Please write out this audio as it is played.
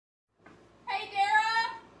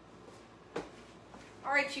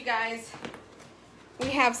All right, you guys. We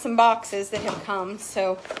have some boxes that have come.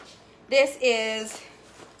 So this is,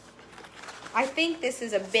 I think this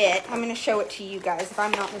is a bit. I'm going to show it to you guys. If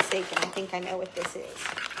I'm not mistaken, I think I know what this is.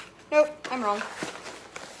 Nope, I'm wrong.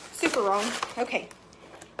 Super wrong. Okay.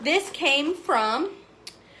 This came from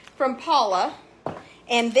Paula.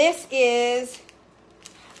 And this is,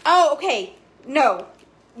 oh, okay. No.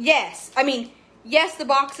 Yes. I mean, yes, the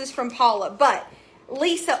box is from Paula, but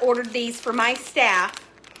Lisa ordered these for my staff.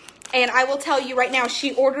 And I will tell you right now,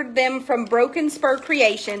 she ordered them from Broken Spur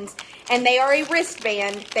Creations. And they are a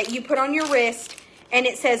wristband that you put on your wrist. And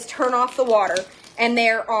it says, turn off the water. And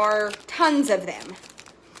there are tons of them.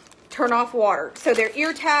 Turn off water. So they're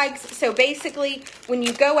ear tags. So basically, when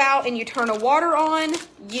you go out and you turn a water on,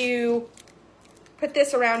 you put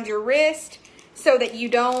this around your wrist so that you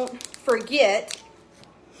don't forget.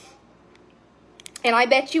 And I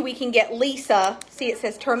bet you we can get Lisa, see it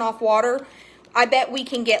says turn off water. I bet we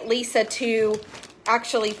can get Lisa to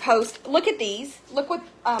actually post. Look at these. Look what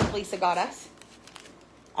Lisa got us.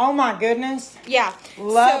 Oh my goodness. Yeah.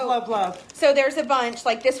 Love. So there's a bunch.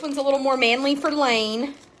 Like this one's a little more manly for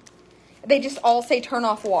Lane. They just all say turn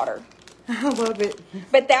off water. I love it.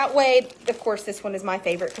 But that way, of course, this one is my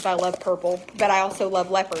favorite because I love purple. But I also love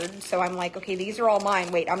leopard. So I'm like, okay, these are all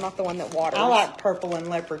mine. Wait, I'm not the one that waters. I like purple and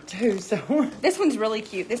leopard too. So this one's really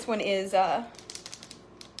cute. This one is,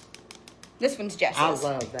 this one's Jess's. I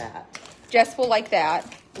love that. Jess will like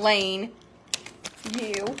that. Lane,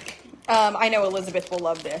 you. I know Elizabeth will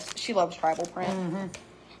love this. She loves tribal print. Mm-hmm.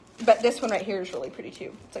 But this one right here is really pretty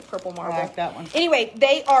too. It's like purple marble. I like that one. Anyway,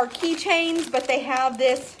 they are keychains, but they have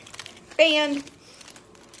this band.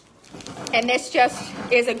 And this just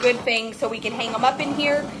is a good thing so we can hang them up in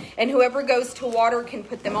here. And whoever goes to water can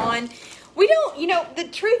put them on. We don't, you know, the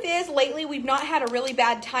truth is lately we've not had a really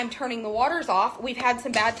bad time turning the waters off. We've had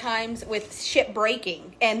some bad times with ship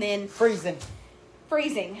breaking and then freezing.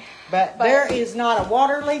 But there is not a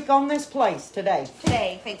water leak on this place today.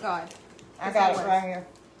 Today, thank God. I got it right here.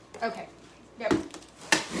 Okay. Yep.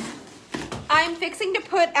 I'm fixing to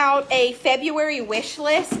put out a February wish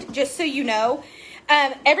list, just so you know.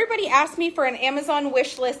 Everybody asked me for an Amazon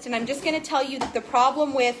wish list, and I'm just going to tell you that the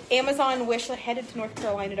problem with Amazon wish list, headed to North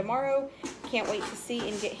Carolina tomorrow. Can't wait to see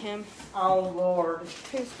and get him. Oh, Lord.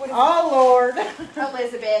 Oh, Lord.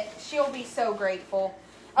 Elizabeth. She'll be so grateful.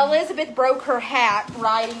 Elizabeth broke her hat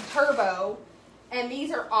riding Turbo, and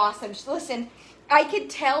these are awesome. Listen, I could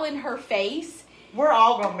tell in her face. We're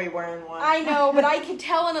all going to be wearing one. I know, but I could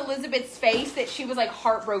tell in Elizabeth's face that she was like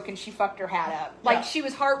heartbroken. She fucked her hat up. Like she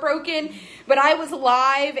was heartbroken, but I was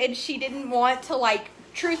live and she didn't want to like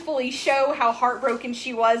truthfully show how heartbroken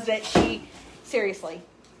she was that she, seriously.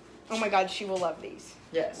 Oh my God, she will love these.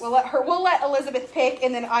 Yes. We'll let Elizabeth pick,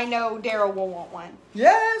 and then I know Daryl will want one.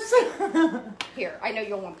 Yes. Here, I know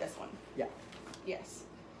you'll want this one. Yeah. Yes.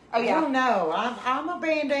 Oh yeah. I don't know. I'm a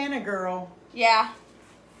bandana girl. Yeah.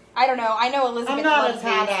 I don't know. I know Elizabeth I'm not loves a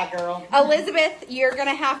tie-dye girl. Elizabeth, you're going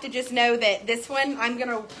to have to just know that this one,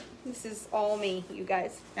 this is all me, you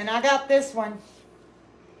guys. And I got this one.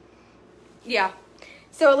 Yeah.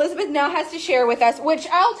 So Elizabeth now has to share with us, which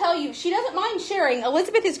I'll tell you, she doesn't mind sharing.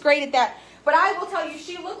 Elizabeth is great at that. But I will tell you,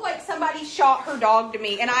 she looked like somebody shot her dog to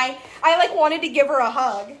me. And I like wanted to give her a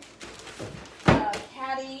hug.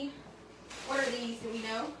 Caddy. What are these? Do we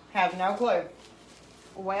know? Have no clue.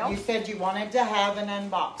 Well, you said you wanted to have an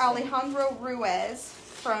unboxing. Alejandro Ruiz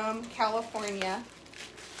from California.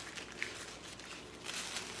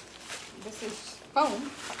 This is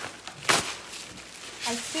foam.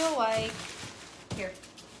 I feel like, here,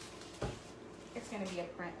 it's going to be a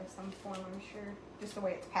print of some form, I'm sure, just the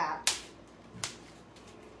way it's packed.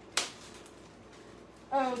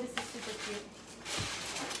 Oh, this is super cute.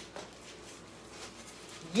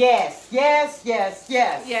 Yes. Yes,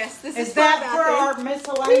 this is that for our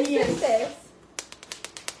miscellaneous? What this?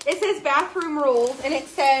 It says bathroom rules, and it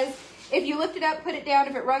says if you lift it up, put it down.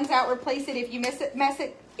 If it runs out, replace it. If you miss,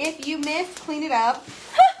 If you miss, clean it up. The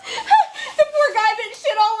poor guy that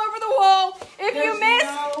shit all over the wall. If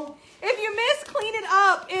you miss, clean it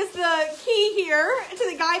up is the key here to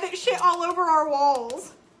the guy that shit all over our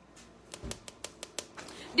walls.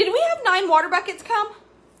 Did we have 9 water buckets come?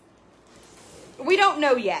 We don't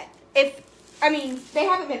know yet. They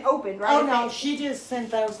haven't been opened, right? Oh, no, she just sent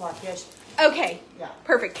those like yesterday. Okay. Yeah.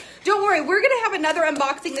 Perfect. Don't worry. We're going to have another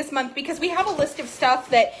unboxing this month because we have a list of stuff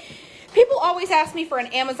that people always ask me for an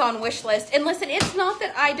Amazon wish list. And listen, it's not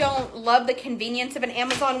that I don't love the convenience of an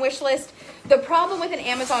Amazon wish list. The problem with an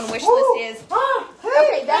Amazon wish list is...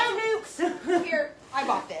 okay, that's... Here, I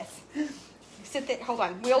bought this. Hold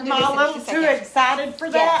on. We'll do this in just a second. Am I a little too excited for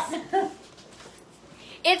that? Yes.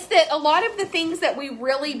 It's that a lot of the things that we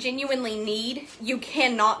really genuinely need, you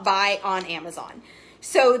cannot buy on Amazon.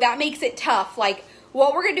 So that makes it tough. Like,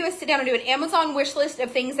 what we're going to do is sit down and do an Amazon wish list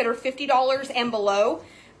of things that are $50 and below.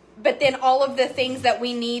 But then all of the things that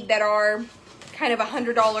we need that are kind of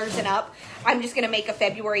 $100 and up, I'm just going to make a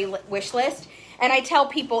February wish list. And I tell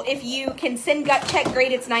people, if you can send Gut Check,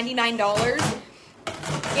 great, it's $99.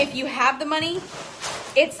 If you have the money,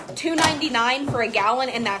 it's $2.99 for a gallon,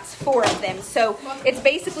 and that's 4 of them. So it's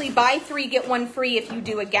basically buy 3, get 1 free if you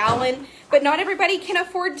do a gallon. But not everybody can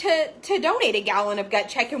afford to donate a gallon of Gut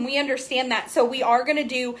Check, and we understand that. So we are going to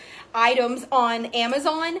do items on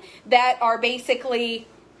Amazon that are basically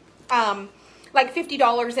like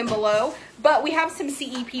 $50 and below. But we have some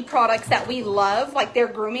CEP products that we love, like their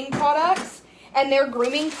grooming products. And their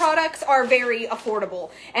grooming products are very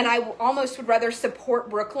affordable. And I almost would rather support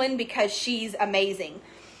Brooklyn because she's amazing.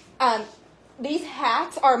 These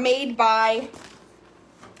hats are made by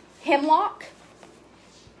Hemlock.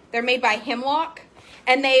 They're made by Hemlock.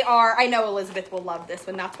 And they are, I know Elizabeth will love this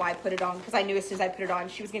one. That's why I put it on. Because I knew as soon as I put it on,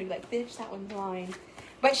 she was going to be like, bitch, that one's mine.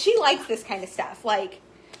 But she likes this kind of stuff. Like,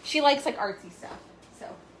 she likes like artsy stuff. So,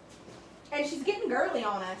 and she's getting girly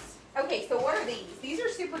on us. Okay, so what are these? These are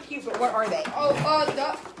super cute, but what are they?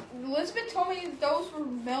 Elizabeth told me those were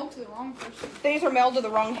mailed to the wrong person. These are mailed to the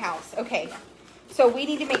wrong house. Okay, so we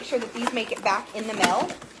need to make sure that these make it back in the mail.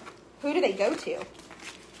 Who do they go to?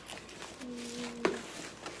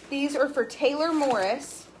 These are for Taylor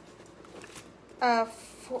Morris.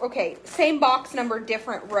 Okay, same box number,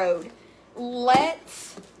 different road.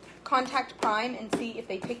 Let's contact Prime and see if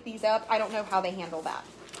they pick these up. I don't know how they handle that.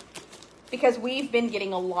 Because we've been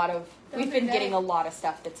getting a lot of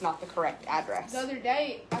stuff that's not the correct address. The other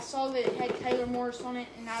day, I saw that it had Taylor Morris on it,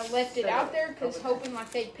 and I left it out there because hoping like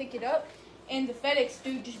they'd pick it up, and the FedEx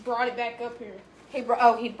dude just brought it back up here. He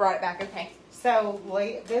brought it back. Okay. So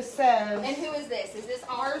this says. And who is this? Is this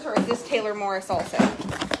ours or is this Taylor Morris also?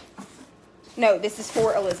 No, this is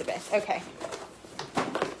for Elizabeth. Okay.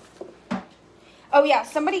 Oh yeah,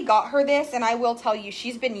 somebody got her this, and I will tell you,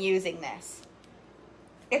 she's been using this.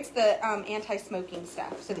 It's the anti-smoking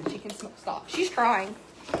stuff so that she can stop. She's trying.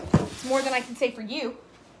 It's more than I can say for you.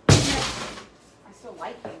 I still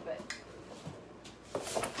like you, but...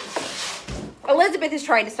 Elizabeth is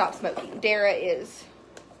trying to stop smoking. Dara is...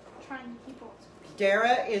 Trying to keep on.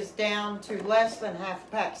 Dara is down to less than half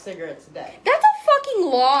a pack of cigarettes a day. That's a fucking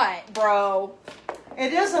lot, bro.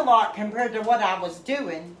 It is a lot compared to what I was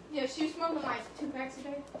doing. Yeah, she was smoking like 2 packs a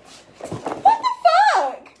day. What the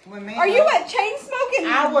fuck? Are you a chain smoking?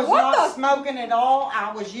 I was not smoking at all.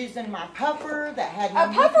 I was using my puffer that had no A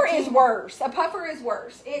puffer nicotine. is worse. A puffer is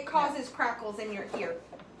worse. It causes crackles in your ear.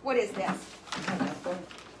 What is this?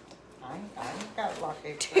 I ain't got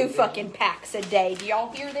like 2 fucking packs a day. Do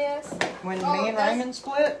y'all hear this? When me and Raymond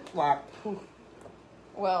split, like, whew.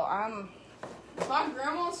 Well, My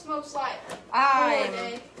grandma smokes like 4 a I'm...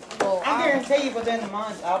 day. Well, I guarantee you within a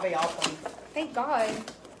month I'll be off them. Thank God.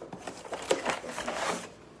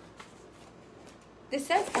 This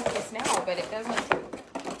says cut this now, but it doesn't.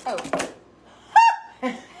 Oh.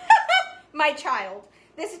 My child.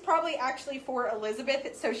 This is probably actually for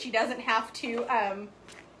Elizabeth, so she doesn't have to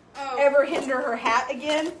ever hinder her hat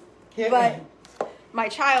again. But my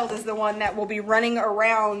child is the one that will be running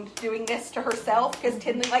around doing this to herself because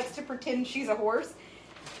Tinley likes to pretend she's a horse.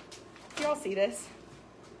 Do y'all see this?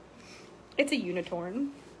 It's a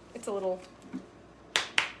unicorn. It's a little...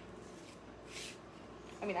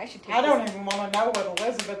 I mean, I should take I don't even want to know what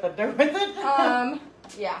Elizabeth would do with it.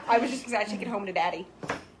 Yeah, I was just excited to take it home to Daddy.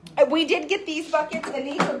 We did get these buckets, and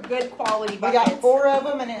these are good quality We buckets. got 4 of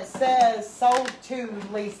them, and it says sold to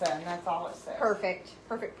Lisa, and that's all it says. Perfect.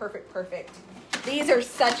 Perfect, perfect, perfect. These are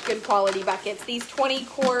such good quality buckets. These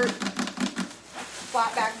 20-quart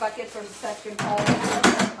flat back buckets are such good quality. I love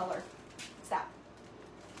that color. What's that?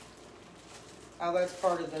 Oh, that's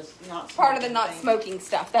part of this not Part of the not thing. smoking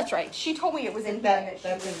stuff. That's right. She told me it was in here.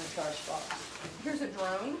 That's in the trash box. Here's a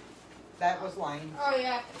drone. That was lame. Oh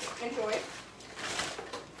yeah. Enjoy.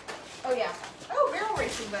 Oh, yeah. Oh, barrel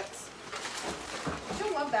racing books.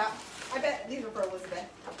 She'll love that. I bet these are for Elizabeth.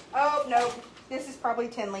 Oh, no. This is probably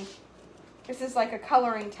Tinley. This is like a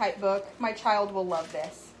coloring type book. My child will love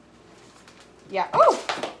this. Yeah. Oh,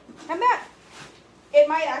 and that. It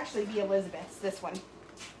might actually be Elizabeth's, this one.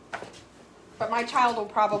 But my child will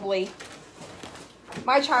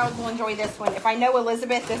enjoy this one. If I know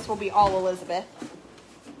Elizabeth, this will be all Elizabeth.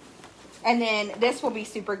 And then this will be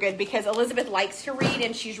super good because Elizabeth likes to read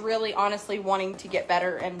and she's really honestly wanting to get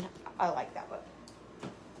better, and I like that book.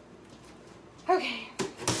 Okay.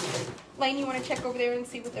 Lane, you want to check over there and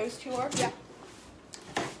see what those two are? Yeah.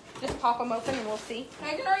 Just pop them open and we'll see.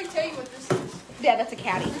 I can already tell you what this is. Yeah, that's a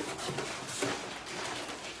caddy.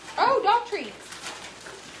 Oh, dog treats.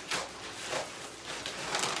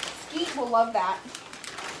 Skeet will love that.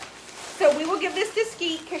 So we will give this to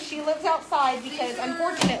Skeet because she lives outside because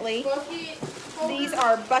unfortunately these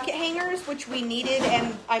are bucket hangers, which we needed,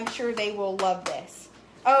 and I'm sure they will love this.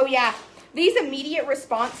 Oh yeah, these immediate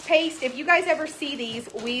response paste. If you guys ever see these,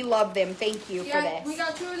 we love them. Thank you for this. We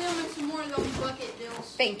got 2 of them and some more of those bucket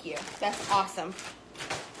deals. Thank you. That's awesome.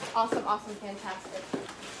 Awesome, awesome, fantastic.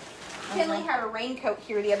 Kinley had a raincoat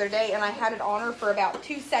here the other day, and I had it on her for about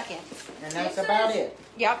 2 seconds. And that's about it.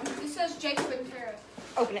 Yep. This says Jake Ventura.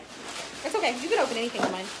 Open it. It's okay. You can open anything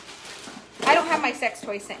of mine. I don't have my sex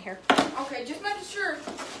toy scent here. Okay, just making sure.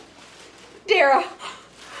 Dara.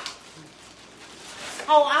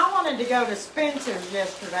 Oh, I wanted to go to Spencer's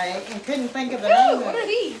yesterday and couldn't think of the Ooh, name of what are it.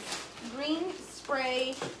 these? Green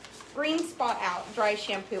spray, green spot out, dry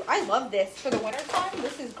shampoo. I love this for the winter time.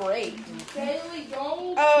 This is great. Daily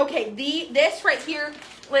Gold. Okay, this right here.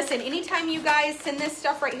 Listen, anytime you guys send this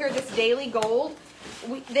stuff right here, this Daily Gold,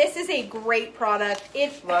 this is a great product.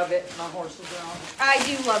 Love it. My horses are on. I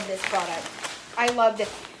do love this product. I love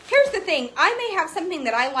this. Here's the thing. I may have something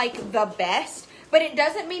that I like the best, but it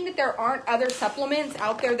doesn't mean that there aren't other supplements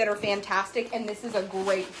out there that are fantastic, and this is a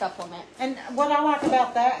great supplement. And what I like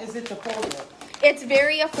about that is it's affordable. It's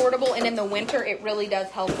very affordable, and in the winter, it really does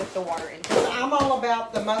help with the water intake. I'm all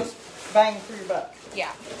about the most bang for your buck.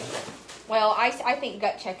 Yeah. Well, I think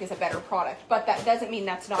Gut Check is a better product, but that doesn't mean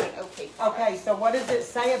that's not an okay product. Okay, so what does it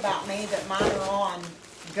say about me that mine are on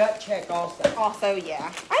Gut Check also? Also,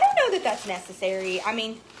 yeah. I don't know that that's necessary. I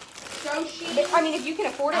mean, if you can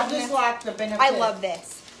afford it. I just like the benefit. I love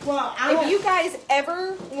this. Well, if you guys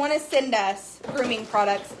ever want to send us grooming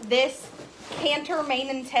products, this Canter Mane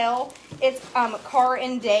and Tail, it's Car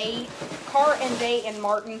and Day and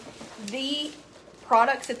Martin. The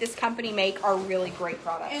products that this company make are really great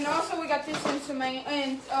products. And also we got this in some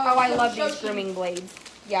and I love these grooming blades.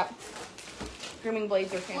 Yep. Grooming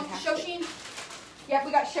blades are fantastic. Shoshin? Yep,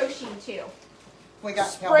 we got Shoshin too. We got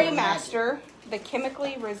Spray Master, the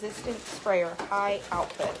chemically resistant sprayer, high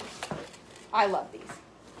output. I love these.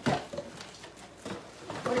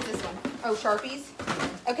 What is this one? Oh, Sharpies.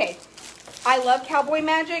 Okay. I love Cowboy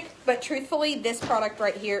Magic, but truthfully, this product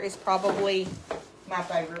right here is probably my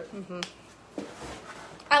favorite.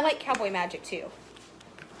 I like Cowboy Magic too.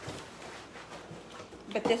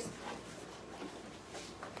 But this...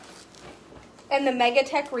 And the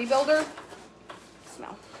Megatech Rebuilder.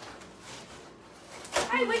 Smell.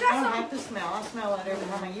 Hey, we I got don't some. have to smell. I smell it every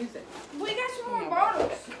time I use it. We got some more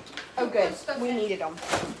bottles. Oh, good. We needed them.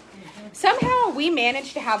 Somehow we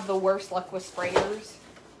managed to have the worst luck with sprayers.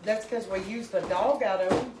 That's because we used the dog out of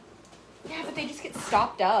them. Yeah, but they just get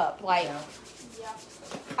stopped up. Like, Yeah.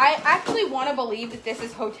 I actually want to believe that this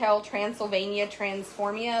is Hotel Transylvania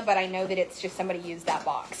Transformia, but I know that it's just somebody used that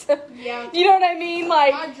box. Yeah. You know what I mean?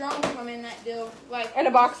 Like, My drunk come in that deal. Like in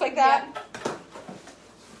a box like that?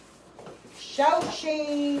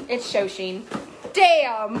 Shoshin. It's Shoshin.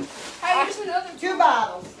 Damn. Hey, there's another 2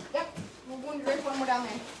 bottles. Yep. We're going to drink one more down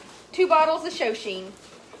there. 2 bottles of Shoshin.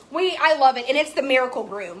 I love it, and it's the Miracle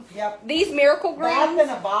Groom. Yep. These Miracle Bath Grooms, in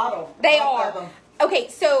a bottle. they Both are. of them. Okay,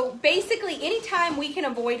 so basically, anytime we can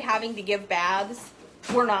avoid having to give baths,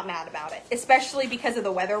 we're not mad about it. Especially because of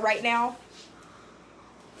the weather right now.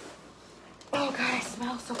 Oh, God, it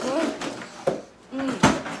smells so good.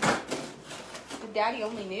 If Daddy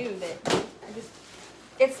only knew that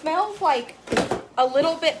it smells like a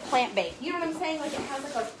little bit plant-based. You know what I'm saying? Like, it has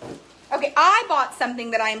like a... Okay, I bought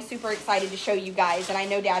something that I am super excited to show you guys, and I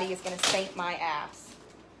know Daddy is going to spank my ass.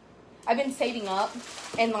 I've been saving up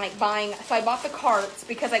and like buying, so I bought the carts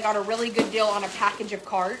because I got a really good deal on a package of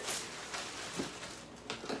carts.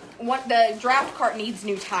 The draft cart needs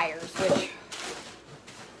new tires, which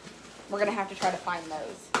we're going to have to try to find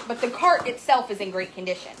those. But the cart itself is in great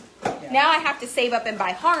condition. Yeah. Now I have to save up and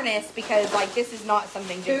buy harness because like this is not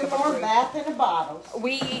something 2 just more bath in a bottles.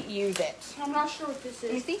 We use it. I'm not sure what this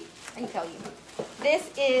Let me is. see. I can tell you. This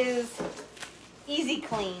is Easy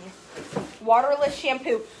Clean waterless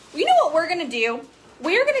shampoo. You know what we're going to do?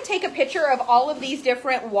 We're going to take a picture of all of these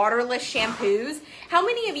different waterless shampoos. How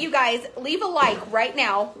many of you guys leave a like right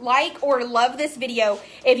now, like or love this video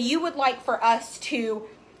if you would like for us to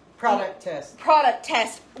Product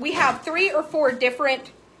test. We have 3 or 4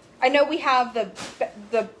 different. I know we have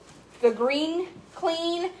the green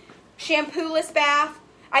clean shampooless bath.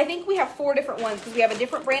 I think we have 4 different ones because we have a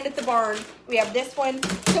different brand at the barn. We have this one.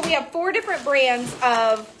 So we have 4 different brands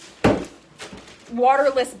of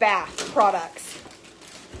waterless bath products.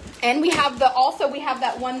 And we have we have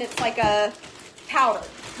that one that's like a powder.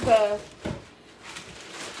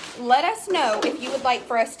 let us know if you would like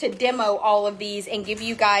for us to demo all of these and give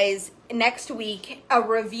you guys next week a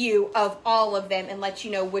review of all of them and let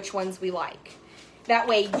you know which ones we like. That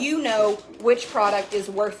way you know which product is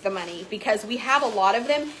worth the money, because we have a lot of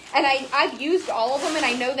them and I've used all of them and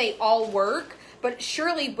I know they all work, but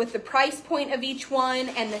surely with the price point of each one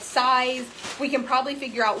and the size, we can probably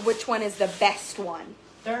figure out which one is the best one.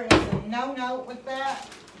 There is a no note with that,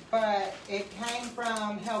 but it came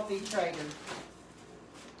from Healthy Trader.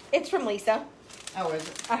 It's from Lisa. Oh, is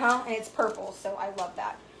it? And it's purple, so I love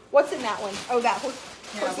that. What's in that one? Oh, that Yeah,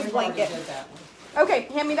 horsey we already blanket. did that one. Okay,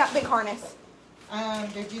 hand me that big harness.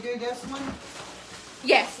 Did you do this one?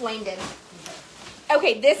 Yes, Lane did.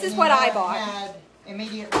 Okay, this is And what you I know it bought. had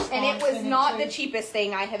immediate response And it was in not too? the cheapest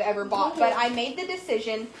thing I have ever bought, but I made the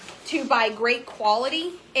decision to buy great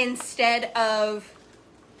quality instead of...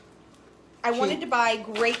 I wanted to buy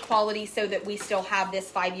great quality so that we still have this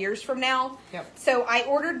 5 years from now. Yep. So I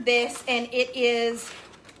ordered this, and it is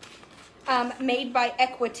made by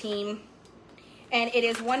Equiteam, and it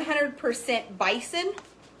is 100% bison,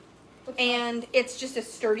 and it's just a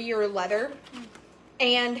sturdier leather.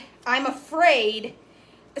 And I'm afraid,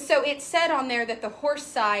 so it said on there that the horse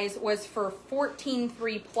size was for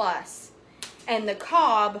 14.3 plus, and the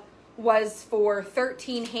cob was for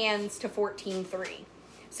 13 hands to 14.3.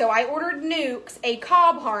 So I ordered Nukes a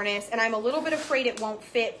cob harness, and I'm a little bit afraid it won't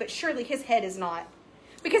fit, but surely his head is not.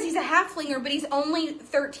 Because he's a halflinger, but he's only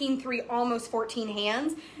 13.3, almost 14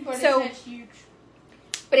 hands. But so, his head's huge.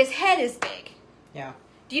 But his head is big. Yeah.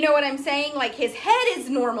 Do you know what I'm saying? Like, his head is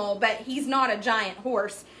normal, but he's not a giant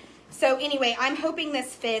horse. So anyway, I'm hoping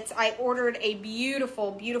this fits. I ordered a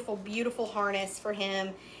beautiful, beautiful, beautiful harness for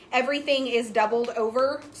him. Everything is doubled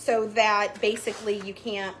over so that basically you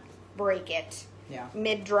can't break it. Yeah.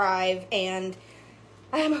 Mid-drive, and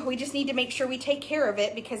we just need to make sure we take care of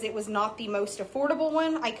it because it was not the most affordable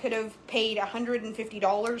one. I could have paid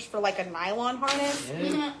 $150 for like a nylon harness.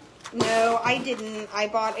 Yeah. No, I didn't. I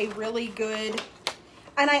bought a really good,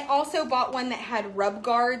 and I also bought one that had rub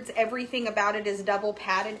guards. Everything about it is double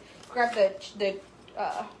padded. Grab the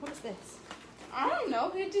what's this? I don't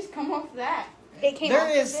know. It just come off that. It came There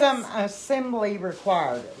off is of some this. assembly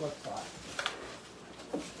required, it looks like.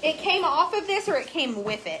 It came off of this or it came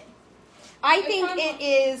with it? I think it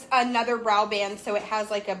is another brow band, so it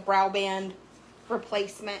has like a brow band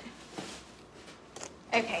replacement.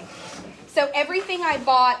 Okay. So everything I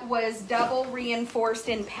bought was double reinforced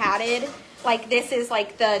and padded. Like this is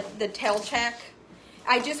like the tail check.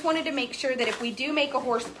 I just wanted to make sure that if we do make a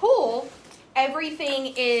horse pull,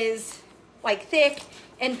 everything is like thick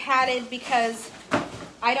and padded because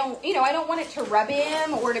I don't want it to rub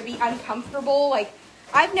him or to be uncomfortable. Like,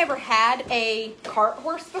 I've never had a cart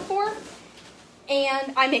horse before,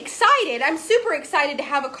 and I'm excited. I'm super excited to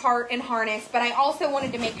have a cart and harness, but I also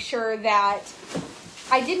wanted to make sure that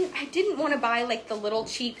I didn't want to buy like the little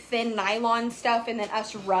cheap thin nylon stuff and then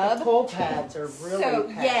us rub. The pull pads are really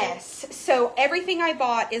padded. Yes. So everything I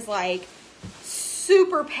bought is like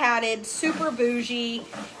super padded, super bougie,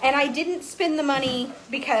 and I didn't spend the money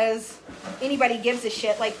because anybody gives a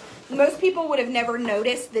shit. Like, most people would have never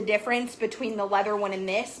noticed the difference between the leather one and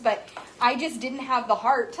this, but I just didn't have the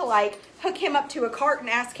heart to like hook him up to a cart and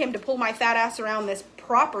ask him to pull my fat ass around this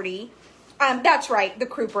property. That's right, the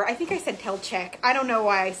Kruper. I think I said tail check. I don't know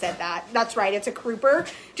why I said that. That's right, it's a Kruper.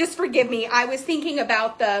 Just forgive me. I was thinking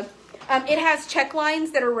about the, it has check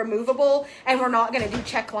lines that are removable, and we're not going to do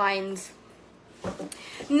check lines.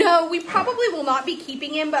 No, we probably will not be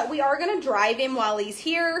keeping him, but we are going to drive him while he's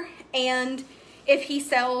here, and if he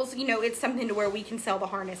sells, you know, it's something to where we can sell the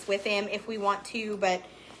harness with him if we want to, but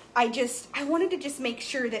I wanted to just make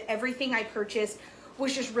sure that everything I purchased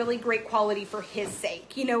was just really great quality for his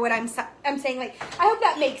sake. You know what I'm saying? Like, I hope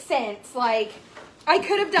that makes sense. Like, I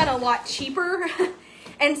could have done a lot cheaper,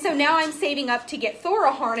 and so now I'm saving up to get Thor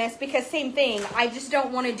a harness because same thing. I just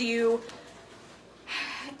don't want to do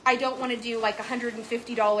like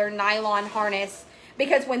 $150 nylon harness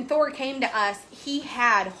because when Thor came to us, he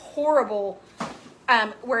had horrible,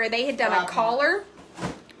 where they had done a collar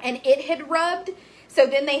and it had rubbed. So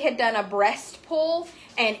then they had done a breast pull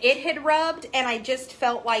and it had rubbed, and I just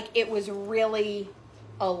felt like it was really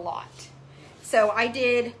a lot. So I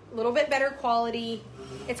did a little bit better quality.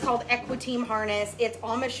 It's called Equiteam harness. It's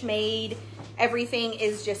Amish made. Everything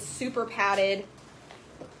is just super padded.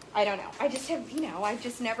 I don't know. I just have,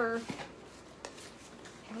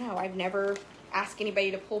 I've never asked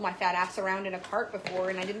anybody to pull my fat ass around in a cart before,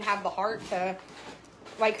 and I didn't have the heart to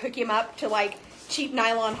like hook him up to like cheap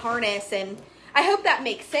nylon harness. And I hope that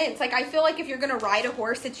makes sense. Like, I feel like if you're going to ride a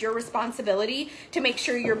horse, it's your responsibility to make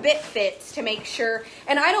sure your bit fits, to make sure,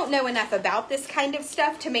 and I don't know enough about this kind of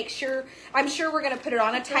stuff to make sure, I'm sure we're going to put it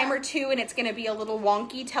on a time or two, and it's going to be a little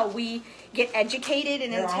wonky till we get educated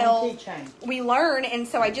and until we learn. And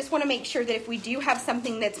so I just want to make sure that if we do have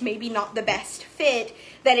something that's maybe not the best fit,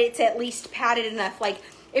 that it's at least padded enough. Like,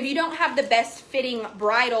 if you don't have the best fitting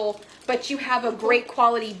bridle, but you have a great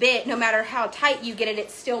quality bit, no matter how tight you get it,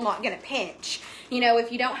 it's still not going to pinch. You know,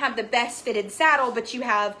 if you don't have the best fitted saddle, but you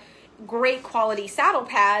have great quality saddle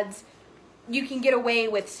pads, you can get away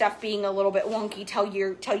with stuff being a little bit wonky till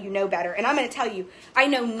you know better. And I'm going to tell you, I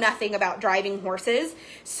know nothing about driving horses,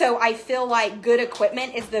 so I feel like good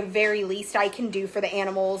equipment is the very least I can do for the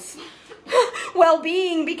animals'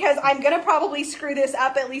 well-being, because I'm going to probably screw this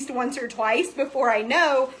up at least once or twice before I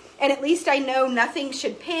know, and at least I know nothing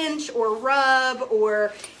should pinch or rub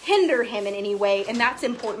or hinder him in any way, and that's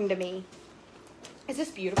important to me. Is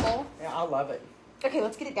this beautiful? Yeah, I love it. Okay,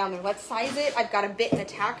 let's get it down there. Let's size it. I've got a bit in the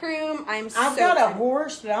tack room. I've got a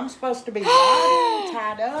horse that I'm supposed to be riding,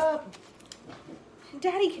 tied up.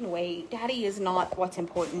 Daddy can wait. Daddy is not what's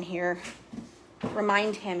important here.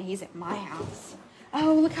 Remind him he's at my house.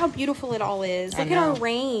 Oh, look how beautiful it all is. Look at our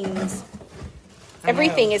reins.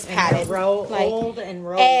 Everything is padded.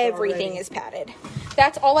 Everything is padded.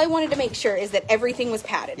 That's all I wanted to make sure, is that everything was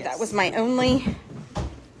padded. Yes. That was my only...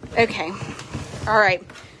 Okay. All right.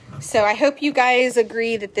 So I hope you guys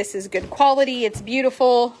agree that this is good quality. It's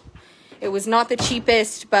beautiful. It was not the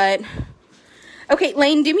cheapest, but... Okay,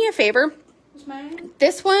 Lane, do me a favor. What's mine?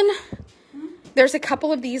 This one, there's a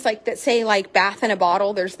couple of these like that say like bath in a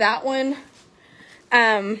bottle. There's that one.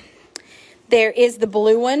 There is the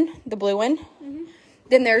blue one. Mm-hmm.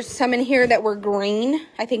 Then there's some in here that were green.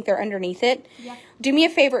 I think they're underneath it. Yeah. Do me a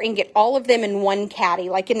favor and get all of them in one caddy,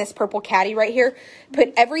 like in this purple caddy right here.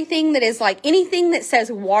 Put everything that is like anything that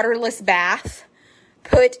says waterless bath,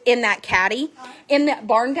 put in that caddy. In that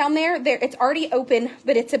barn down there, it's already open,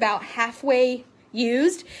 but it's about halfway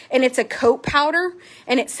used, and it's a coat powder,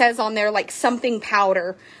 and it says on there like something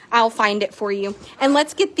powder. I'll find it for you. And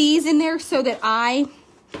let's get these in there so that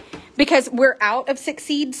because we're out of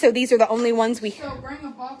Succeed, so these are the only ones So bring a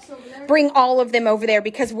box over there? Bring all of them over there,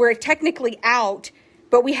 because we're technically out,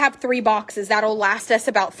 but we have 3 boxes. That'll last us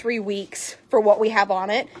about 3 weeks for what we have on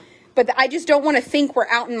it. But I just don't want to think we're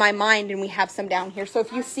out in my mind and we have some down here. So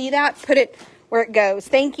if you see that, put it where it goes.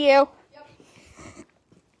 Thank you.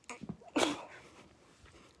 Yep.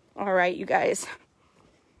 All right, you guys.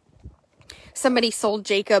 Somebody sold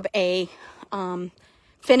Jacob a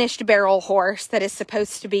finished barrel horse that is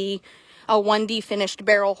supposed to be a 1D finished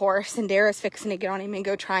barrel horse, and Dara's fixing to get on him and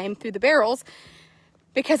go try him through the barrels,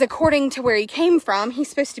 because according to where he came from, he's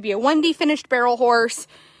supposed to be a 1D finished barrel horse,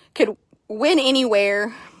 could win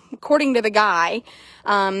anywhere. According to the guy,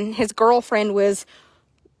 his girlfriend was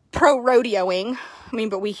pro rodeoing. I mean,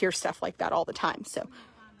 but we hear stuff like that all the time, so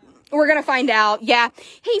we're gonna find out. Yeah,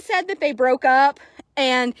 he said that they broke up,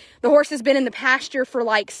 and the horse has been in the pasture for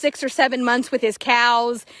like 6 or 7 months with his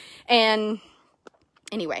cows. And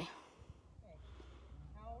anyway.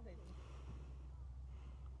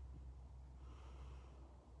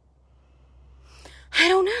 I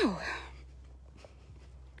don't know.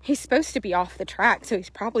 He's supposed to be off the track, so he's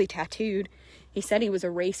probably tattooed. He said he was a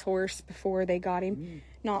racehorse before they got him.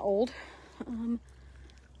 Not old.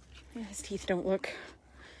 Yeah, his teeth don't look,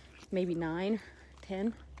 maybe 9,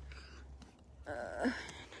 10.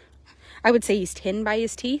 I would say he's 10 by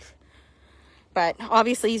his teeth. But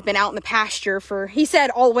obviously he's been out in the pasture for, he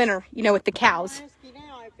said, all winter, you know, with the cows.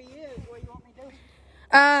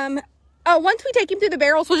 Once we take him through the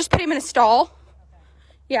barrels, we'll just put him in a stall. Okay.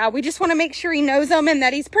 Yeah, we just want to make sure he knows them and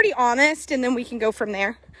that he's pretty honest, and then we can go from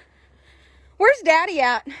there. Where's Daddy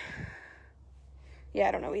at? Yeah,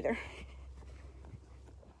 I don't know either.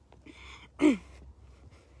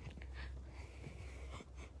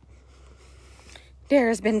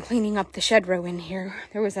 Dara's been cleaning up the shed row in here.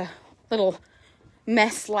 There was a little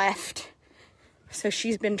mess left, so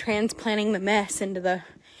she's been transplanting the mess into the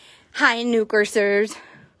high nukersers.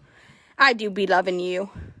 I do be loving you.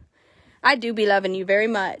 I do be loving you very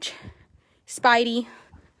much. Spidey.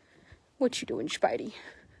 What you doing, Spidey?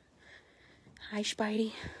 Hi,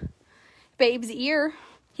 Spidey. Babe's ear.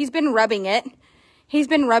 He's been rubbing it. He's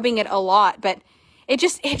been rubbing it a lot, but it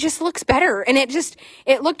just looks better. And it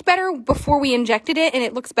looked better before we injected it, and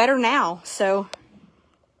it looks better now. So,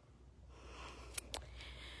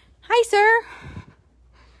 hi, sir.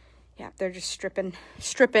 Yeah, they're just stripping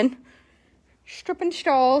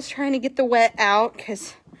stalls, trying to get the wet out,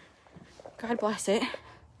 because God bless it.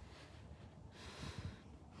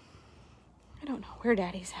 I don't know where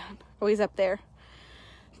Daddy's at. Oh, he's up there.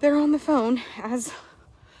 They're on the phone as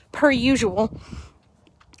per usual.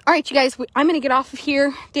 All right, you guys, I'm going to get off of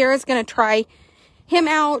here. Dara's going to try him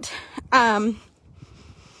out. And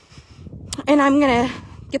I'm going to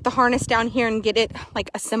get the harness down here and get it like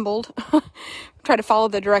assembled. Try to follow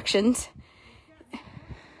the directions.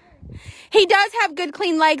 He does have good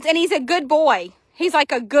clean legs and he's a good boy. He's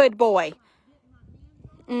like a good boy.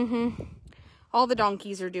 All the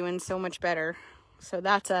donkeys are doing so much better. So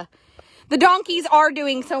the donkeys are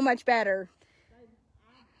doing so much better.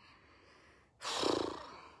 3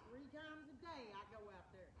 times a day I go out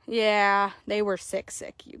there. Yeah, they were sick,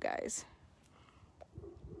 you guys.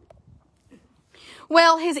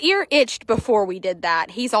 Well, his ear itched before we did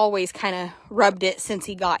that. He's always kind of rubbed it since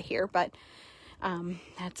he got here, but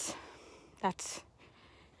that's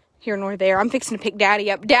here nor there. I'm fixing to pick Daddy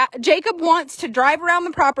up. Jacob wants to drive around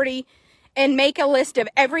the property and make a list of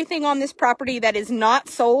everything on this property that is not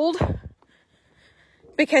sold,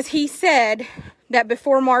 because he said that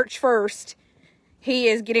before March 1st, he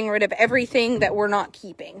is getting rid of everything that we're not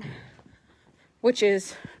keeping, which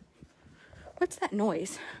is, what's that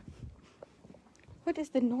noise? What is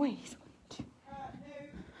the noise?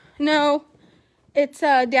 No, it's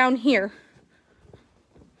down here.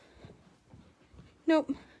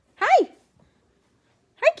 Nope. Hi.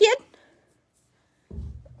 Hi, kid.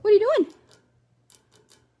 What are you doing?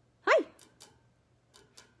 Hi.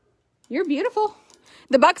 You're beautiful.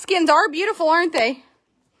 The buckskins are beautiful, aren't they?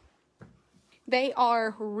 They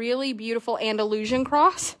are really beautiful Andalusian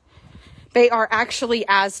cross. They are actually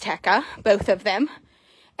Azteca, both of them.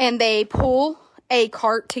 And they pull a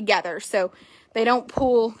cart together. So they don't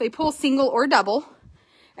pull, they pull single or double.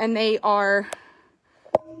 And they were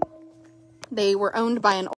owned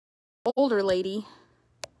by an older lady.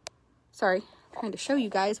 Sorry, I'm trying to show you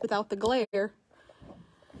guys without the glare.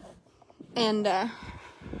 And what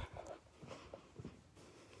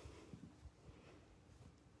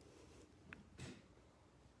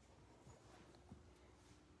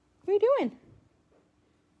are you doing?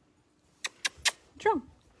 What's wrong?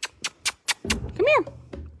 Come here.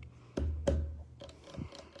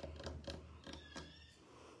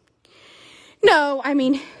 No, I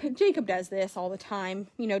mean, Jacob does this all the time.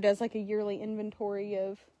 You know, does like a yearly inventory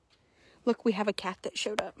of, look, we have a cat that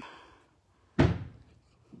showed up.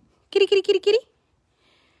 Kitty, kitty, kitty, kitty.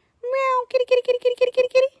 Meow, kitty, kitty, kitty, kitty, kitty, kitty,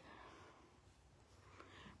 kitty.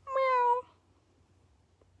 Meow.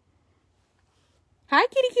 Hi,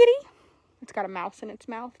 kitty, kitty. It's got a mouse in its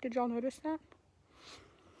mouth. Did y'all notice that?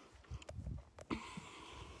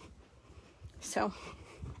 So,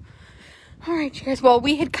 all right, you guys. Well,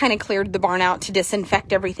 we had kind of cleared the barn out to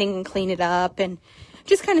disinfect everything and clean it up and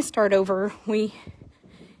just kind of start over. We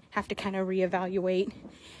have to kind of reevaluate.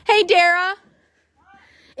 Hey, Dara.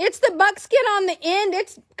 It's the buckskin on the end.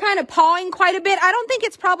 It's kind of pawing quite a bit. I don't think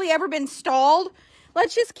it's probably ever been stalled.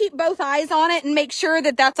 Let's just keep both eyes on it and make sure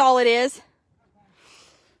that that's all it is.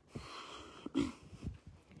 I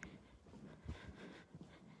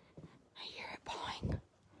hear it pawing.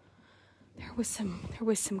 There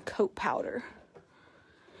was some coat powder.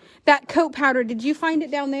 That coat powder, did you find it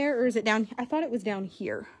down there or is it down? I thought it was down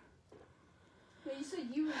here. But you said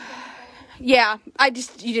you were down there. Yeah,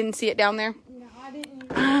 you didn't see it down there? No, I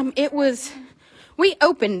didn't. It was, we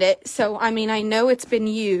opened it, so, I mean, I know it's been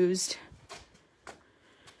used.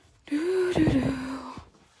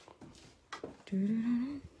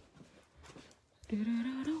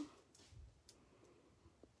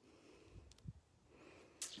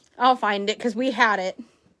 I'll find it, because we had it.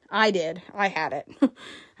 I did. I had it.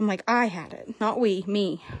 I'm like, I had it. Not we,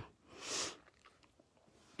 me.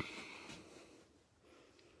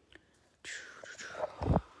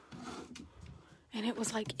 And it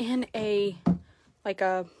was like in a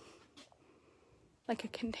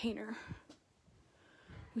container.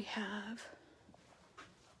 We have.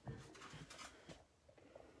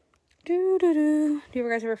 Do you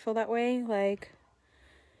guys ever feel that way? Like,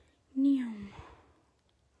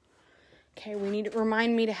 okay, we need to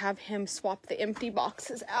remind me to have him swap the empty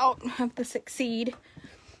boxes out of the Succeed.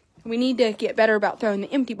 We need to get better about throwing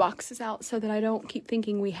the empty boxes out so that I don't keep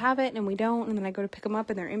thinking we have it and we don't, and then I go to pick them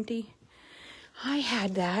up and they're empty. I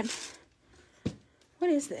had that. What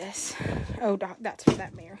is this? Oh, that's for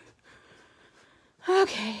that mirror.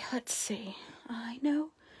 Okay, let's see. I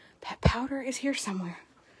know that powder is here somewhere.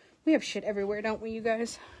 We have shit everywhere, don't we, you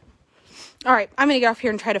guys? All right, I'm going to get off here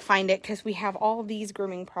and try to find it because we have all these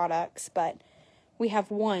grooming products, but we have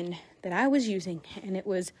one that I was using, and it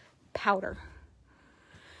was powder.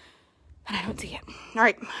 And I don't see it. All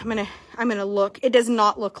right, I'm gonna look. It does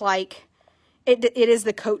not look like... It is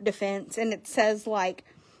the Coat Defense, and it says, like,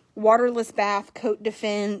 waterless bath, coat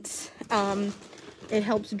defense. It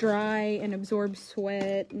helps dry and absorb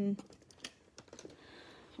sweat and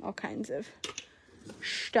all kinds of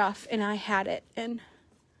stuff. And I had it. And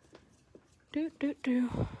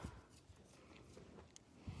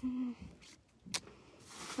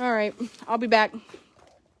all right, I'll be back.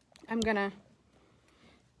 I'm gonna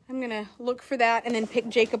look for that and then pick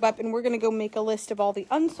Jacob up, and we're gonna go make a list of all the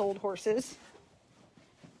unsold horses.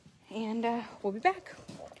 And we'll be back.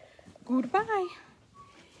 Goodbye.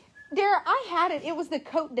 Dara, I had it. It was the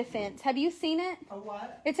coat defense. Have you seen it? A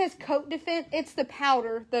what? It says coat defense. It's the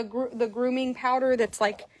powder, the grooming powder that's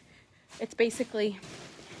like, it's basically,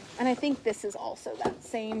 and I think this is also that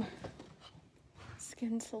same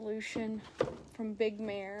skin solution from Big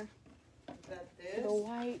Mare. Is that this? The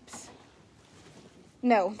wipes.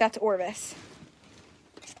 No, that's Orvis.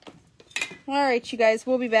 All right, you guys,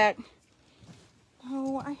 we'll be back.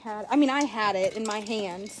 Oh, I had it in my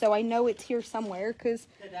hand, so I know it's here somewhere, because...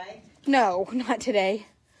 Today? No, not today.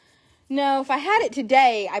 No, if I had it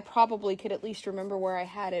today, I probably could at least remember where I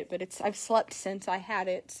had it, but I've slept since I had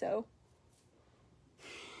it, so...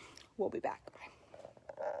 We'll be back. Bye.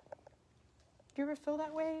 Do you ever feel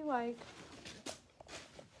that way? Like...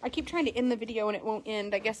 I keep trying to end the video and it won't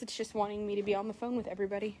end. I guess it's just wanting me to be on the phone with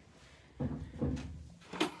everybody.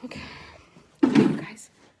 Okay. You guys.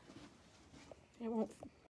 It won't...